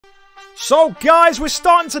So guys, we're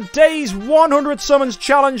starting today's 100 summons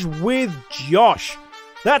challenge with Josh.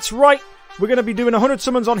 That's right, we're going to be doing 100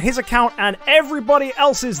 summons on his account and everybody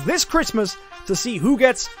else's this Christmas to see who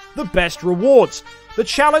gets the best rewards. The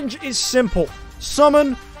challenge is simple.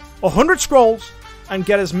 Summon 100 scrolls and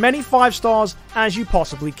get as many 5 stars as you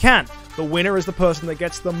possibly can. The winner is the person that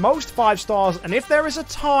gets the most 5 stars, and if there is a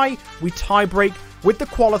tie, we tie break with the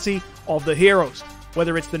quality of the heroes.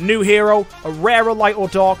 Whether it's the new hero, a rarer light or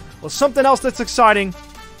dark, or something else that's exciting,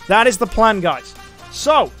 that is the plan, guys.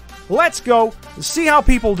 So, let's go and see how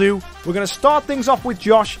people do. We're going to start things off with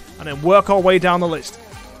Josh, and then work our way down the list.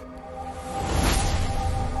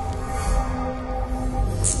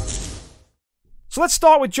 So let's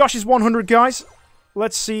start with Josh's 100, guys.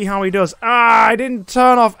 Let's see how he does. I didn't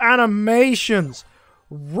turn off animations.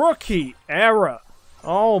 Rookie error.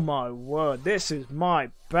 Oh my word, this is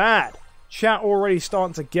my bad. Chat already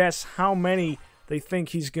starting to guess how many they think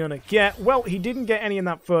he's gonna get. Well, he didn't get any in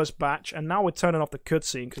that first batch, and now we're turning off the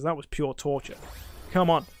cutscene because that was pure torture. Come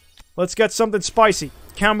on, let's get something spicy.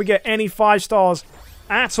 Can we get any 5 stars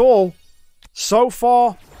at all? So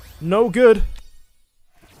far, no good.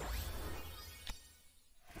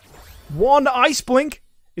 1 ice blink.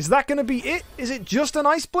 Is that gonna be it? Is it just an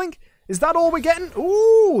ice blink? Is that all we're getting?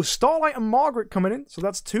 Ooh, Starlight and Margaret coming in, so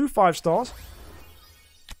that's 2 5 stars.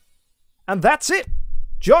 And that's it.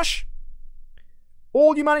 Josh,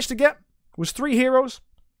 all you managed to get was 3 heroes.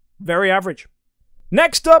 Very average.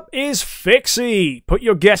 Next up is Phorcys. Put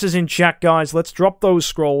your guesses in chat, guys. Let's drop those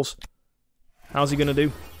scrolls. How's he going to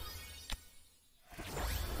do?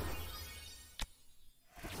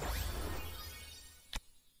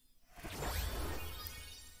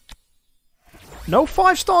 No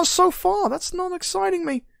 5 stars so far. That's not exciting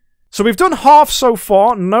me. So we've done half so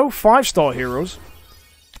far. No 5-star heroes.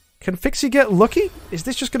 Can Phorcys get lucky? Is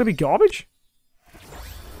this just going to be garbage?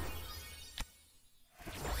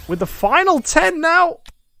 With the final 10 now?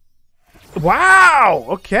 Wow!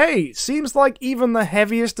 Okay, seems like even the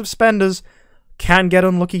heaviest of spenders can get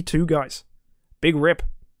unlucky too, guys. Big rip.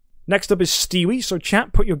 Next up is Stewie, so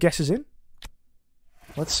chat, put your guesses in.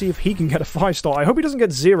 Let's see if he can get a 5-star. I hope he doesn't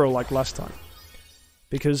get 0 like last time.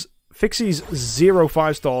 Because Phorcys' 0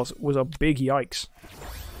 5 stars was a big yikes.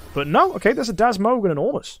 But no, okay, there's a Dasmog and an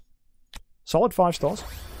Ormus. Solid 5 stars.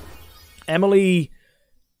 Emily,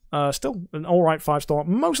 still an alright 5-star.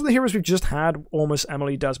 Most of the heroes we've just had, Ormus,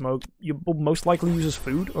 Emily, Dasmog, you will most likely use as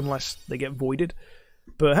food, unless they get voided.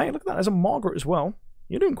 But hey, look at that, there's a Margaret as well.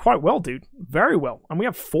 You're doing quite well, dude. Very well. And we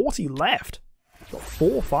have 40 left. Got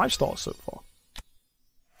 4 5 stars so far.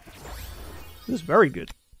 This is very good.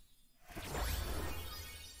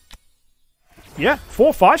 Yeah,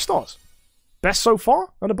 4 5 stars. Best so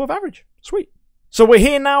far, and above average. Sweet. So we're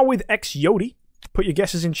here now with MKxJUMP. Put your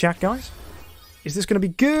guesses in chat, guys. Is this going to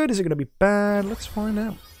be good? Is it going to be bad? Let's find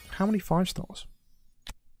out. How many 5 stars?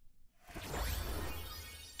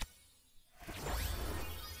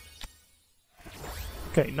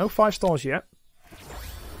 Okay, no 5 stars yet.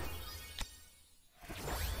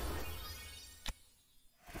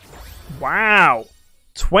 Wow.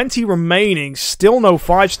 20 remaining, still no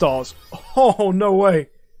 5 stars. Oh, no way.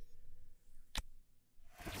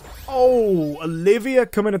 Oh, Olivia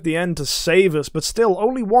coming at the end to save us, but still,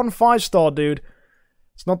 only 1 5-star, dude.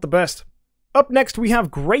 It's not the best. Up next, we have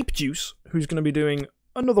Grape Juice, who's going to be doing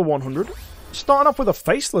another 100. Starting off with a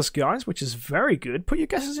Faceless, guys, which is very good. Put your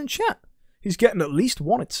guesses in chat. He's getting at least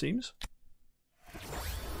 1, it seems.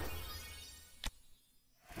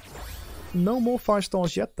 No more 5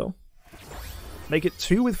 stars yet, though. Make it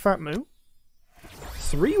 2 with Fat Moo.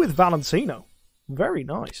 3 with Valentino. Very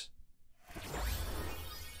nice.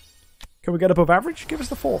 Can we get above average? Give us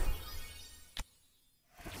the 4th.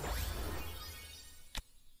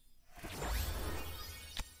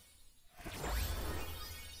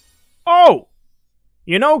 Oh!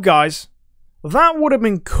 You know, guys, that would have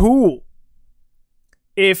been cool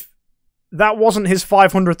if that wasn't his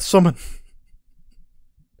 500th summon.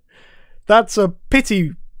 That's a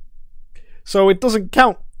pity. So it doesn't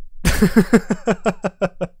count.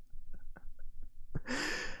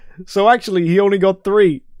 So actually, he only got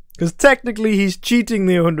 3. Because technically he's cheating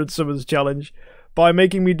the 100 summons challenge by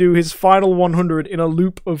making me do his final 100 in a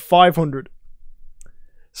loop of 500.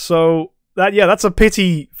 So, that's a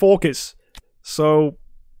pity, Phorcys. So,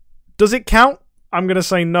 does it count? I'm going to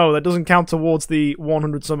say no, that doesn't count towards the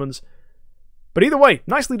 100 summons. But either way,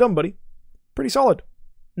 nicely done, buddy. Pretty solid.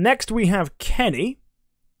 Next we have Kenny.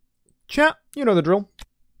 Chat, you know the drill.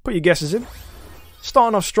 Put your guesses in.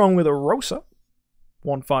 Starting off strong with a Rosa.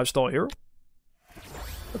 1 5-star hero.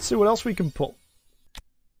 Let's see what else we can pull.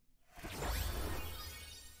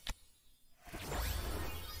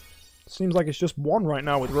 Seems like it's just one right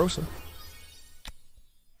now with Rosa.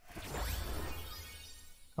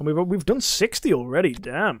 And we've done 60 already,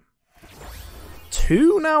 damn.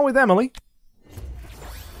 2 now with Emily.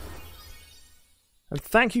 And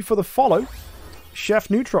thank you for the follow, Chef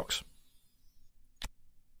Nutrox.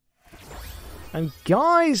 And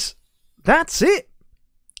guys, that's it.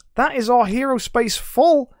 That is our hero space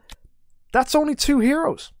full. That's only 2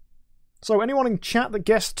 heroes. So anyone in chat that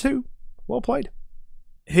guessed 2, well played.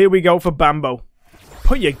 Here we go for Bambo.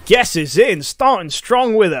 Put your guesses in, starting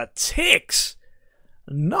strong with a Tix.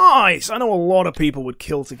 Nice! I know a lot of people would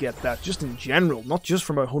kill to get that, just in general, not just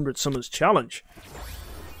from a 100 Summers challenge.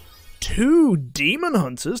 2 Demon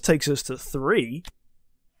Hunters takes us to 3.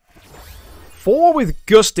 4 with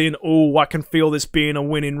Gustin. Oh, I can feel this being a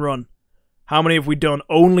winning run. How many have we done?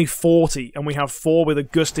 Only 40, and we have 4 with a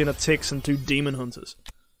Gustin, a Tix, and 2 Demon Hunters.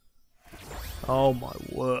 Oh my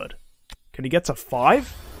word. Can he get to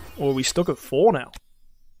 5? Or are we stuck at 4 now?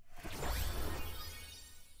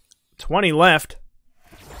 20 left.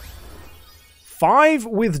 5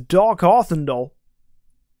 with Dark Arthendal.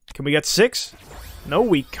 Can we get 6? No,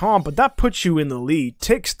 we can't, but that puts you in the lead.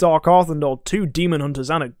 Tix, Dark Arthendal, 2 Demon Hunters,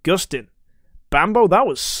 and a Gustin. Bambo, that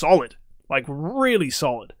was solid. Like, really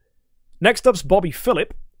solid. Next up's Bobby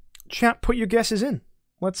Phillip. Chat, put your guesses in.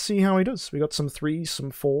 Let's see how he does. We got some 3s,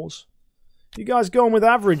 some 4s. You guys going with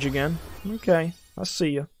average again? Okay, I see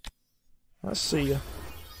ya. I see ya.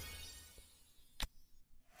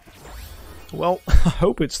 Well, I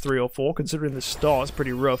hope it's 3 or 4, considering the star is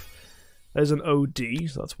pretty rough. There's an OD,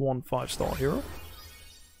 so that's 1 5-star hero.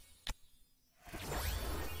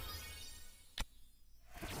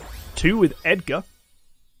 Two with Edgar.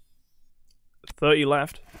 30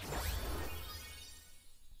 left.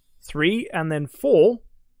 3 and then 4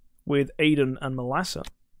 with Aiden and Melassa.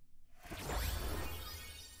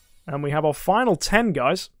 And we have our final 10,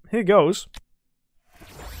 guys. Here goes.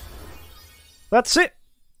 That's it.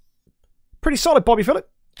 Pretty solid, Bobby Phillip.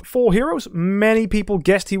 4 heroes. Many people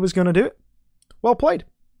guessed he was going to do it. Well played.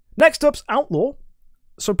 Next up's Outlaw.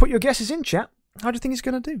 So put your guesses in, chat. How do you think he's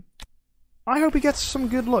going to do? I hope he gets some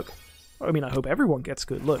good luck. I mean, I hope everyone gets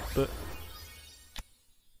good luck, but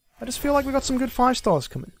I just feel like we got some good 5 stars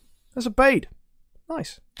coming. There's a Bade.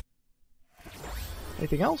 Nice.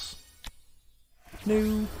 Anything else?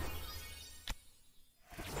 No.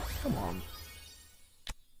 Come on.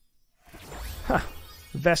 Ha.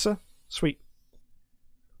 Vessa. Sweet.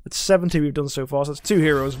 That's 70 we've done so far, so that's 2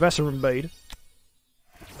 heroes, Vessa and Bade.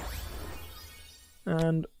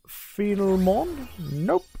 And Phenelmon?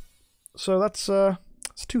 Nope. So that's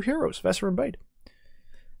 2 heroes, Vessa and Bade.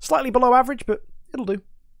 Slightly below average, but it'll do.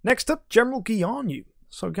 Next up, General Guianu.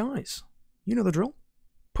 So guys, you know the drill.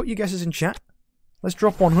 Put your guesses in chat. Let's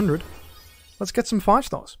drop 100. Let's get some 5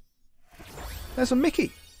 stars. There's a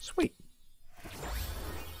Mickey. Sweet.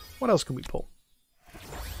 What else can we pull?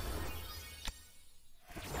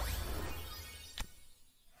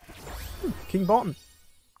 King Barton.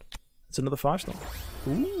 That's another 5-star.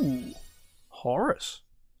 Ooh. Horus.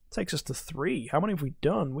 Takes us to 3. How many have we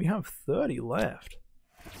done? We have 30 left.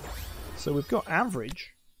 So we've got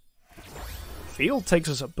average. Field takes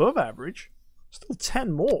us above average. Still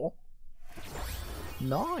 10 more.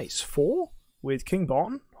 Nice. 4 with King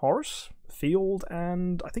Barton, Horus, Field,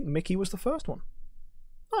 and I think Mickey was the first one.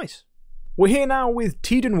 Nice. We're here now with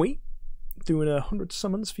Tidenwee, doing 100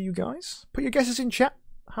 summons for you guys. Put your guesses in chat.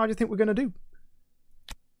 How do you think we're going to do?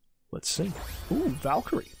 Let's see. Ooh,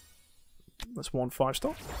 Valkyrie. That's 1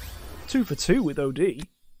 5-star. 2 for 2 with OD.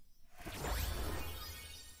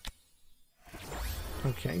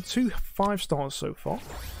 Okay, 2 5 stars so far.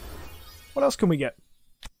 What else can we get?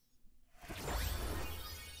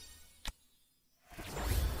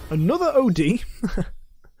 Another OD.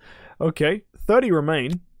 Okay, 30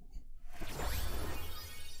 remain.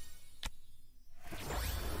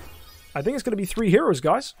 I think it's going to be 3 heroes,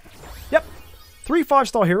 guys. Yep, 3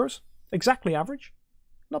 5-star heroes. Exactly average.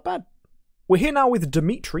 Not bad. We're here now with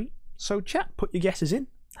Dimitri. So chat, put your guesses in.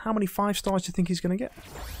 How many 5 stars do you think he's going to get?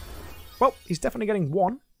 Well, he's definitely getting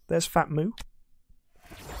 1. There's Fat Moo.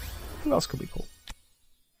 Who else could we pull?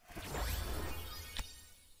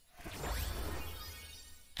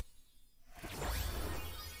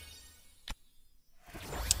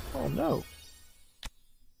 Oh no.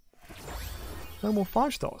 No more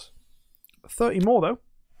 5 stars. 30 more though.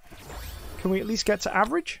 Can we at least get to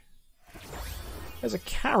average? There's a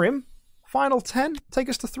Karim. Final 10. Take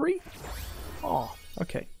us to 3. Oh,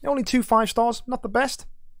 okay. Only 2 5 stars. Not the best.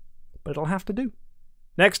 But it'll have to do.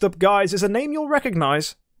 Next up, guys, is a name you'll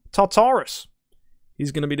recognize. Tartarus.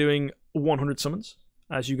 He's going to be doing 100 summons,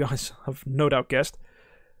 as you guys have no doubt guessed.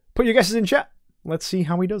 Put your guesses in chat. Let's see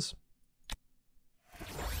how he does.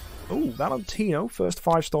 Oh, Valentino, first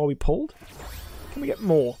 5-star we pulled. Can we get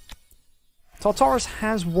more? Tartarus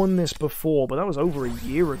has won this before, but that was over a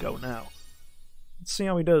year ago now. Let's see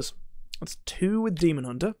how he does. That's 2 with Demon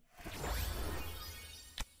Hunter.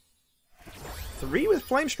 3 with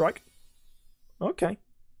Flame Strike. Okay.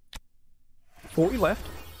 40 left.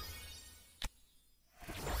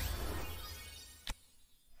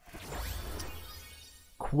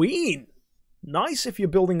 Queen. Nice if you're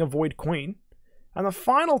building a Void Queen. And the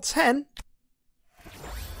final 10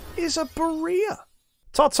 is a Berea.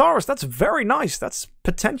 Tartarus, that's very nice. That's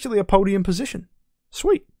potentially a podium position.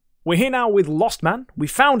 Sweet. We're here now with Lost Man. We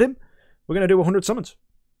found him. We're going to do 100 summons.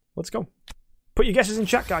 Let's go. Put your guesses in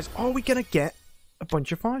chat, guys. Are we going to get a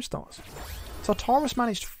bunch of 5-stars? Tartarus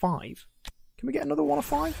managed 5. Can we get another 1 of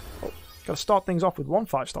 5? Oh, got to start things off with 1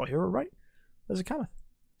 5-star hero, right? There's a Kameth.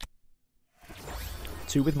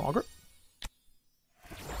 2 with Margaret.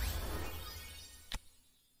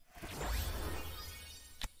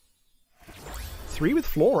 3 with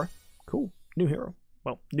Flora. Cool. New hero.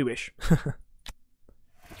 Well, newish.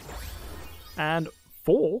 And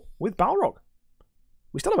 4 with Balrog.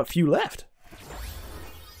 We still have a few left.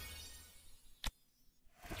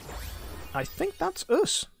 I think that's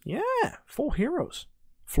us. Yeah, 4 heroes.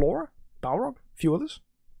 Flora, Balrog, a few others.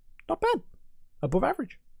 Not bad. Above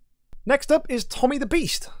average. Next up is Tommy the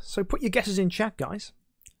Beast. So put your guesses in chat, guys.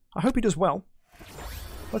 I hope he does well.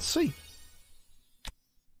 Let's see.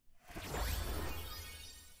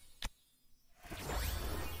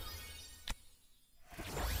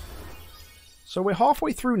 So we're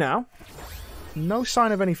halfway through now. No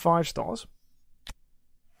sign of any 5-stars.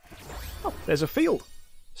 Oh, there's a field.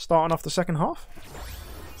 Starting off the second half.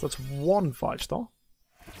 So that's 1 5-star.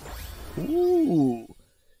 Ooh.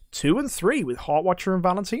 2 and 3 with Heartwatcher and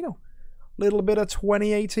Valentino. Little bit of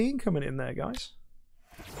 2018 coming in there, guys.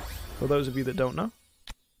 For those of you that don't know.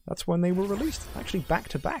 That's when they were released. Actually back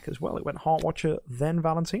to back as well. It went Heartwatcher, then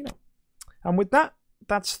Valentino. And with that,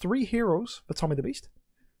 that's 3 heroes for Tommy the Beast.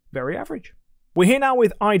 Very average. We're here now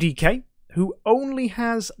with IDK, who only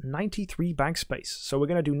has 93 bag space. So we're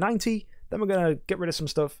going to do 90, then we're going to get rid of some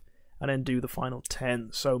stuff, and then do the final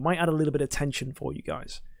 10. So might add a little bit of tension for you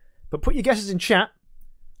guys. But put your guesses in chat.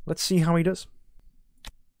 Let's see how he does.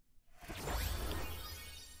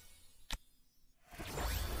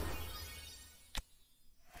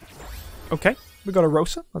 Okay, we got a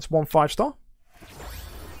Rosa. That's 1 5-star.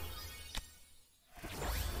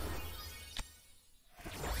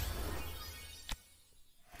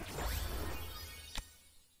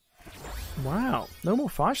 Wow, no more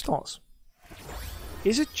 5-stars.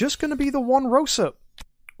 Is it just going to be the 1 Rosa?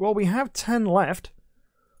 Well, we have 10 left.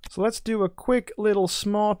 So let's do a quick little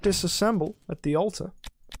smart disassemble at the altar.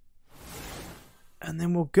 And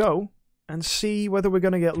then we'll go and see whether we're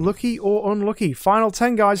going to get lucky or unlucky. Final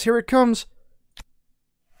 10, guys. Here it comes.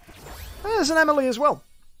 There's an Emily as well.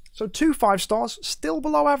 So 2 5-stars, still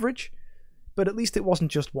below average. But at least it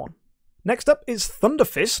wasn't just 1. Next up is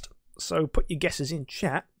Thunderfist. So put your guesses in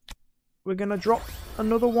chat. We're going to drop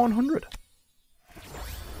another 100.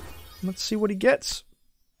 Let's see what he gets.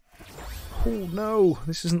 Oh no,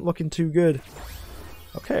 this isn't looking too good.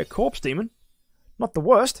 Okay, a Corpse Demon. Not the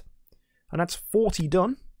worst. And that's 40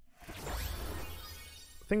 done.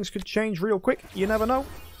 Things could change real quick, you never know.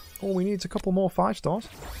 All we need is a couple more 5-stars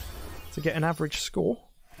to get an average score.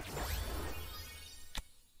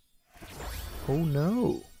 Oh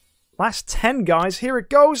no. Last 10, guys, here it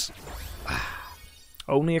goes.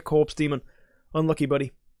 Only a Corpse Demon. Unlucky,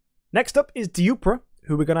 buddy. Next up is Diupra,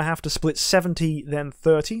 who we're going to have to split 70, then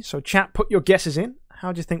 30. So chat, put your guesses in.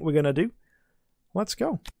 How do you think we're going to do? Let's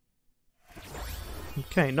go.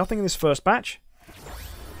 Okay, nothing in this first batch.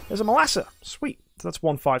 There's a Melassa. Sweet. So that's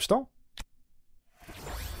 1 5-star.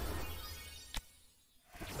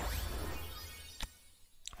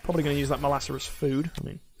 Probably going to use that Melassa as food. I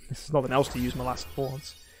mean, there's nothing else to use Melassa for.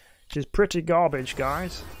 Which is pretty garbage,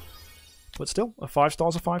 guys. But still, a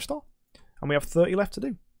 5-star's a 5-star. And we have 30 left to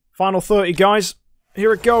do. Final 30, guys.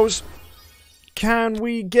 Here it goes. Can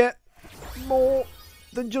we get more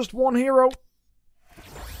than just 1 hero?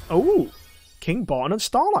 Oh, King Barton and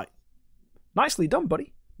Starlight. Nicely done,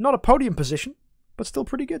 buddy. Not a podium position, but still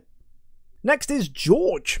pretty good. Next is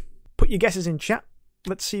George. Put your guesses in chat.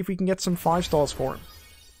 Let's see if we can get some 5-stars for him.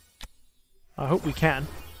 I hope we can.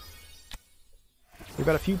 We've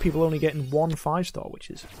got a few people only getting 1 5-star, which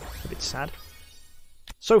is a bit sad.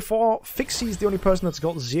 So far, Phixie's the only person that's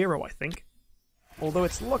got 0, I think. Although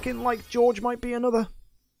it's looking like George might be another.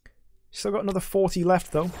 Still got another 40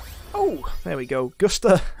 left, though. Oh, there we go.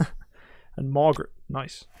 Gusta and Margaret.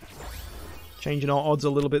 Nice. Changing our odds a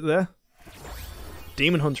little bit there.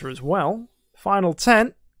 Demon Hunter as well. Final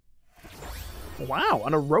 10. Wow,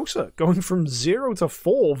 and a Rosa going from 0 to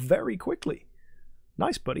 4 very quickly.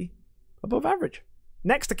 Nice, buddy. Above average.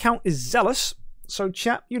 Next account is Zealous. So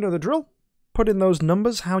chat, you know the drill. Put in those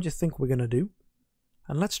numbers. How do you think we're going to do?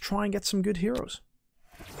 And let's try and get some good heroes.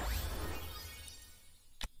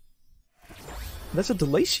 That's a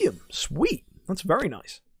Delasium. Sweet. That's very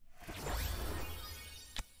nice.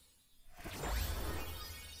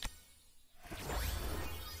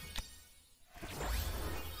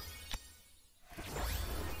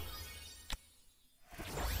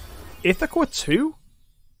 Ithaca 2?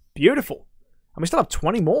 Beautiful. And we still have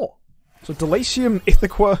 20 more. So Delasium,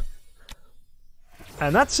 Ithaca.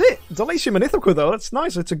 And that's it. Delasium and Ithaca though, that's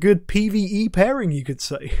nice. It's a good PvE pairing, you could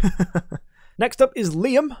say. Next up is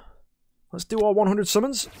Liam. Let's do our 100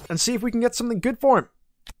 summons and see if we can get something good for him.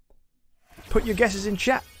 Put your guesses in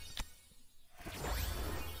chat.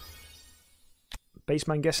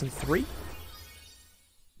 Baseman guessing 3?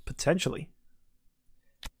 Potentially.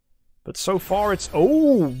 But so far it's...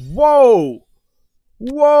 Oh, whoa!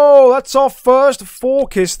 Whoa, that's our first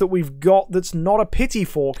Phorcys that we've got that's not a pity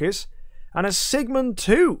Phorcys. And a Sigmund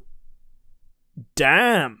too.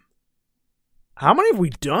 Damn. How many have we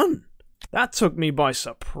done? That took me by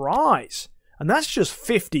surprise. And that's just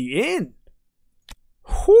 50 in.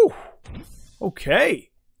 Whew. Okay.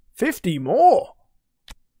 50 more.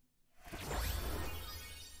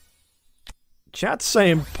 Chat's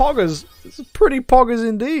saying poggers. This is pretty poggers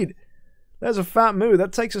indeed. There's a fat moo.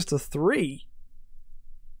 That takes us to 3.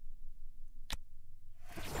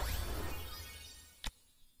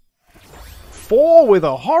 Four with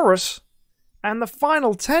a Horus. And the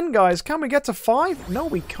final 10, guys. Can we get to 5? No,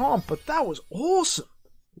 we can't, but that was awesome.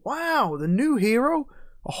 Wow, the new hero.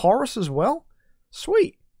 A Horus as well.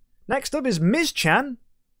 Sweet. Next up is Ms. Chan.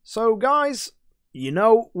 So, guys, you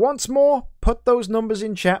know, once more, put those numbers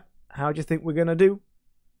in chat. How do you think we're going to do?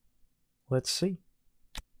 Let's see.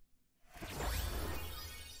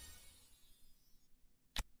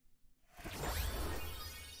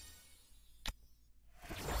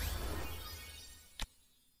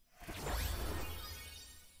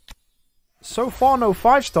 So far, no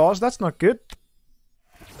 5 stars. That's not good.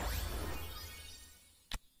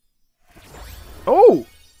 Oh!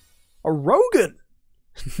 A Rogan!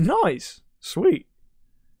 Nice. Sweet.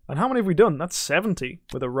 And how many have we done? That's 70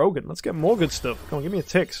 with a Rogan. Let's get more good stuff. Come on, give me a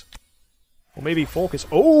Tix. Or maybe Phorcys.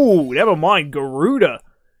 Oh, never mind. Garuda.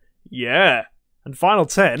 Yeah. And final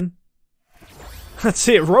 10. That's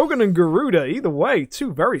it. Rogan and Garuda. Either way,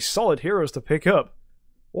 2 very solid heroes to pick up.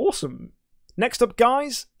 Awesome. Next up,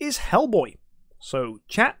 guys, is Hellboy. So,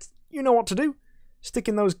 chat, you know what to do. Stick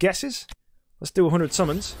in those guesses. Let's do 100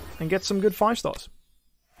 summons and get some good 5 stars.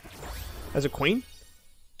 There's a Queen.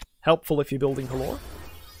 Helpful if you're building Halora.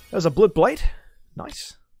 There's a Bloodblade.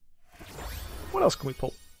 Nice. What else can we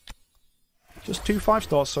pull? Just 2 5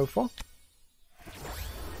 stars so far.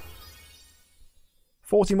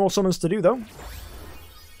 40 more summons to do, though.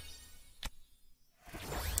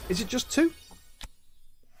 Is it just 2?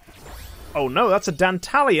 Oh no, that's a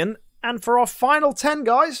Dantalion. And for our final 10,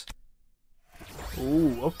 guys.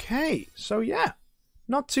 Ooh, okay. So yeah,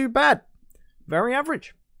 not too bad. Very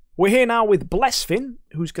average. We're here now with Blessfin,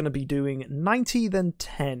 who's going to be doing 90 then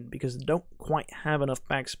 10, because they don't quite have enough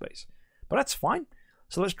bag space. But that's fine.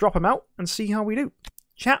 So let's drop him out and see how we do.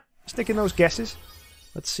 Chat, stick in those guesses.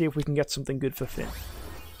 Let's see if we can get something good for Finn.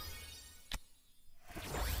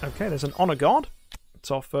 Okay, there's an Honor Guard. It's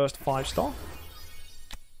our first 5 star.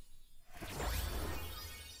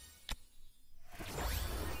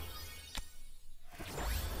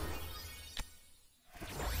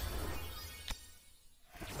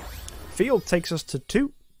 Field takes us to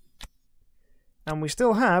 2. And we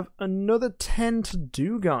still have another 10 to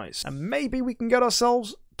do, guys. And maybe we can get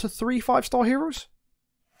ourselves to 3 5-star heroes?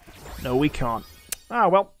 No, we can't. Ah,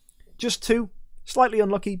 well. Just 2. Slightly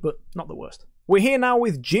unlucky, but not the worst. We're here now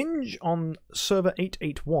with Ginge on server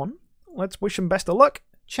 881. Let's wish him best of luck.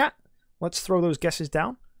 Chat, let's throw those guesses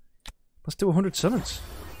down. Let's do 100 summons.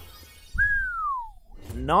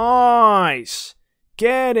 Nice!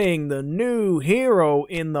 Getting the new hero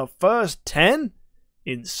in the first 10?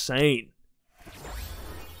 Insane.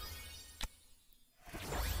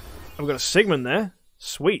 We've got a Sigmund there.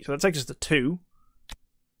 Sweet. So that takes us to 2.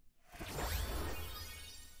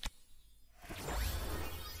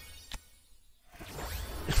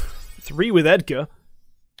 Three with Edgar.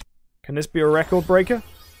 Can this be a record breaker?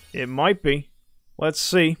 It might be. Let's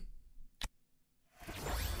see.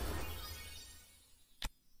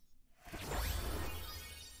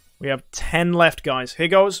 We have 10 left, guys. Here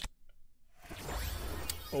goes.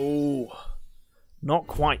 Oh, not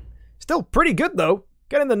quite. Still pretty good, though.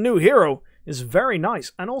 Getting the new hero. is very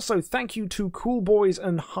nice. And also, thank you to Cool Boys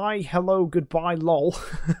and Hi, Hello, Goodbye, LOL.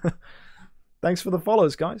 Thanks for the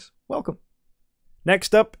follows, guys. Welcome.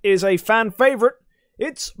 Next up is a fan favorite.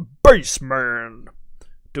 It's Baseman.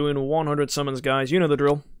 Doing 100 summons, guys. You know the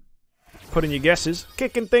drill. Put in your guesses.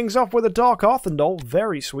 Kicking things off with a Dark Arthendol.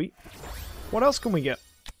 Very sweet. What else can we get?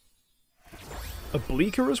 A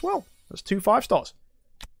Bleaker as well. That's 2 5-stars.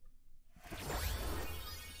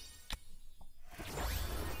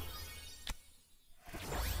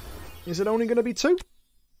 Is it only going to be 2?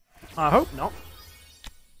 I hope not.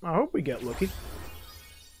 I hope we get lucky.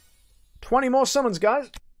 20 more summons, guys.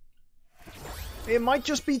 It might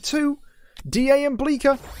just be 2. DA and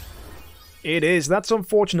Bleaker. It is. That's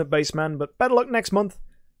unfortunate, Baseman, but better luck next month.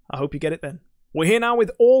 I hope you get it then. We're here now with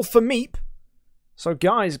All for Meep. So,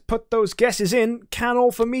 guys, put those guesses in. Can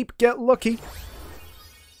All for Meep get lucky?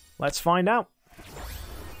 Let's find out.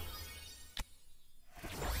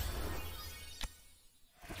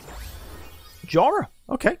 Jorah.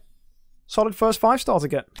 Okay. Solid first 5-star to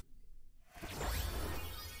get.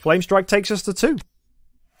 Flame Strike takes us to 2.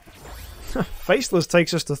 Faceless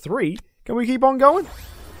takes us to 3. Can we keep on going?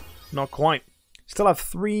 Not quite. Still have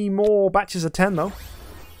 3 more batches of 10, though.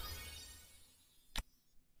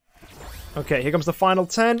 Okay, here comes the final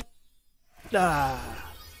 10.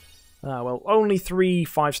 Well, only 3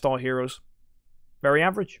 5-star heroes. Very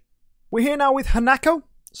average. We're here now with Hanako.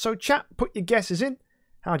 So, chat, put your guesses in.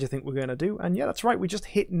 How do you think we're going to do? And yeah, that's right, we just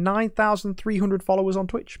hit 9,300 followers on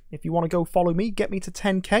Twitch. If you want to go follow me, get me to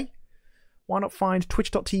 10k. Why not find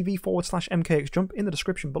twitch.tv/MKxJUMP in the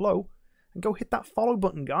description below and go hit that follow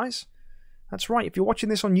button, guys. That's right, if you're watching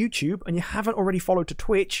this on YouTube and you haven't already followed to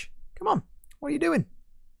Twitch, come on, what are you doing?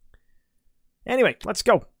 Anyway, let's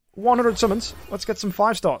go. 100 summons. Let's get some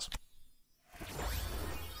 5-stars.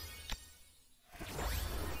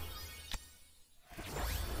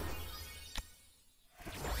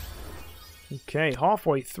 Okay,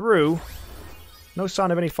 halfway through. No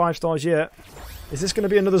sign of any 5-stars yet. Is this going to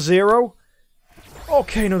be another 0?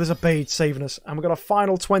 Okay, no, there's a Bade saving us. And we've got a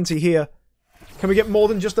final 20 here. Can we get more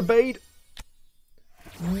than just a Bade?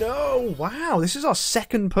 No! Wow, this is our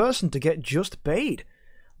second person to get just Bade.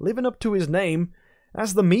 Living up to his name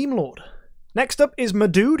as the Meme Lord. Next up is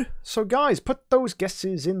Madude. So guys, put those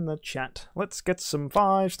guesses in the chat. Let's get some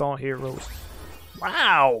 5-star heroes.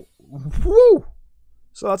 Wow! Woo!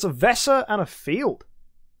 So that's a Vesa and a Field.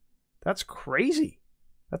 That's crazy.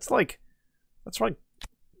 That's like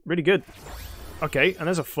really good. Okay, and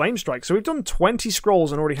there's a Flame Strike. So we've done 20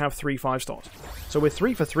 scrolls and already have 3 5-stars. So we're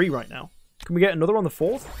 3 for 3 right now. Can we get another on the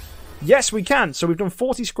 4th? Yes, we can. So we've done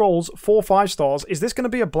 40 scrolls, 4 5-stars. Is this going to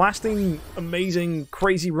be a blasting, amazing,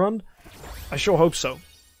 crazy run? I sure hope so.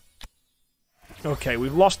 Okay,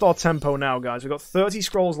 we've lost our tempo now, guys. We've got 30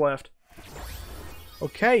 scrolls left.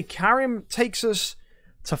 Okay, Karim takes us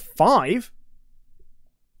to 5.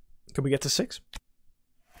 Can we get to 6?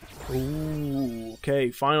 Ooh, okay,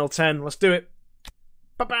 final 10. Let's do it.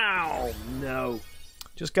 Ba-bow! No.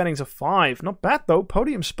 Just getting to 5. Not bad, though.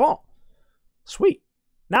 Podium spot. Sweet.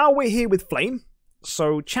 Now we're here with Flame.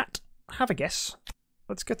 So, chat, have a guess.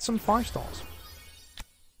 Let's get some 5-stars.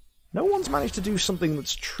 No one's managed to do something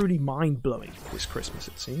that's truly mind-blowing this Christmas,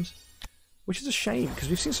 it seems. Which is a shame, because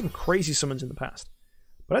we've seen some crazy summons in the past.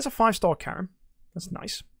 But as a 5-star Karim, that's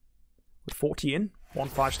nice. With 40 in, 1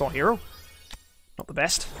 5-star hero. Not the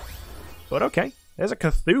best. But okay. There's a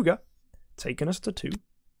Cthulhu. Taking us to 2.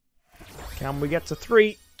 Can we get to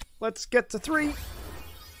 3? Let's get to 3.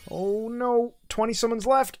 Oh no. 20 summons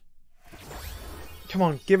left. Come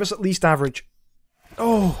on, give us at least average.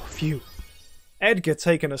 Oh, phew. Edgar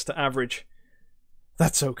taking us to average.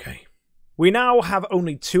 That's okay. We now have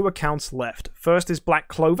only 2 accounts left. First is Black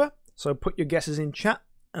Clover, so put your guesses in chat,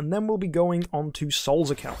 and then we'll be going on to Sol's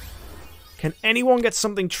account. Can anyone get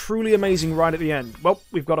something truly amazing right at the end? Well,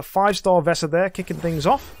 we've got a 5-star Vesa there kicking things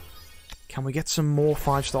off. Can we get some more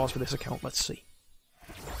 5-stars for this account? Let's see.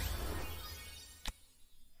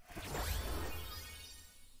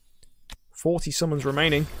 $40 summons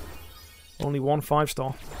remaining. Only 1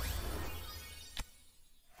 5-star.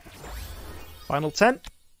 Final 10.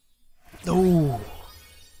 Ooh.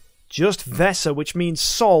 Just Vesa, which means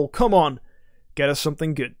Sol. Come on. Get us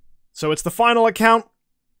something good. So it's the final account.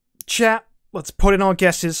 Chat, let's put in our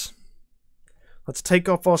guesses. Let's take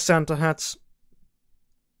off our Santa hats.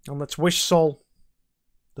 And let's wish Sol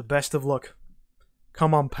the best of luck.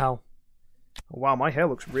 Come on, pal. Oh, wow, my hair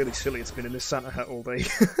looks really silly. It's been in this Santa hat all day.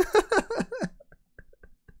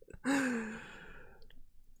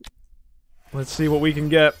 Let's see what we can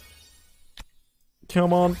get.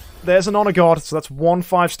 Come on. There's an Honor Guard, so that's 1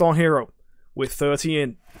 5-star hero with 30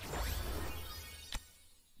 in.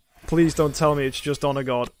 Please don't tell me it's just Honor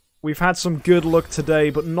Guard. We've had some good luck today,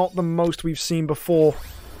 but not the most we've seen before.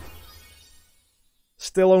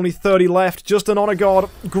 Still only 30 left. Just an Honor Guard.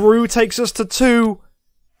 Gru takes us to 2.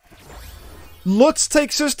 Lutz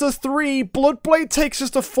takes us to 3. Bloodblade takes us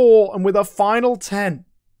to 4. And with a final 10.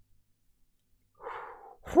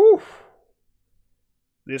 Whew.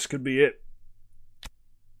 This could be it.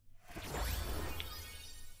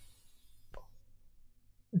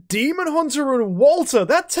 Demon Hunter and Walter.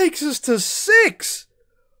 That takes us to 6.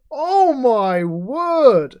 Oh my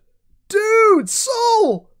word. Dude,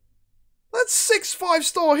 Soul. That's 6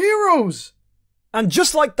 5-star heroes. And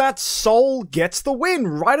just like that, Soul gets the win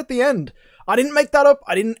right at the end. I didn't make that up.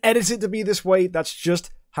 I didn't edit it to be this way. That's just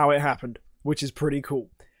how it happened, which is pretty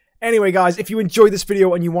cool. Anyway, guys, if you enjoyed this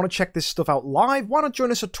video and you want to check this stuff out live, why not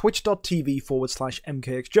join us at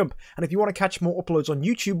twitch.tv/MKxJUMP. And if you want to catch more uploads on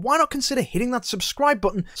YouTube, why not consider hitting that subscribe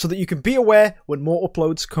button so that you can be aware when more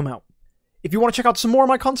uploads come out. If you want to check out some more of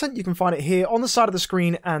my content, you can find it here on the side of the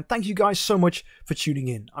screen. And thank you guys so much for tuning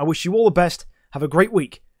in. I wish you all the best, have a great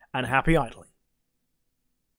week, and happy idling.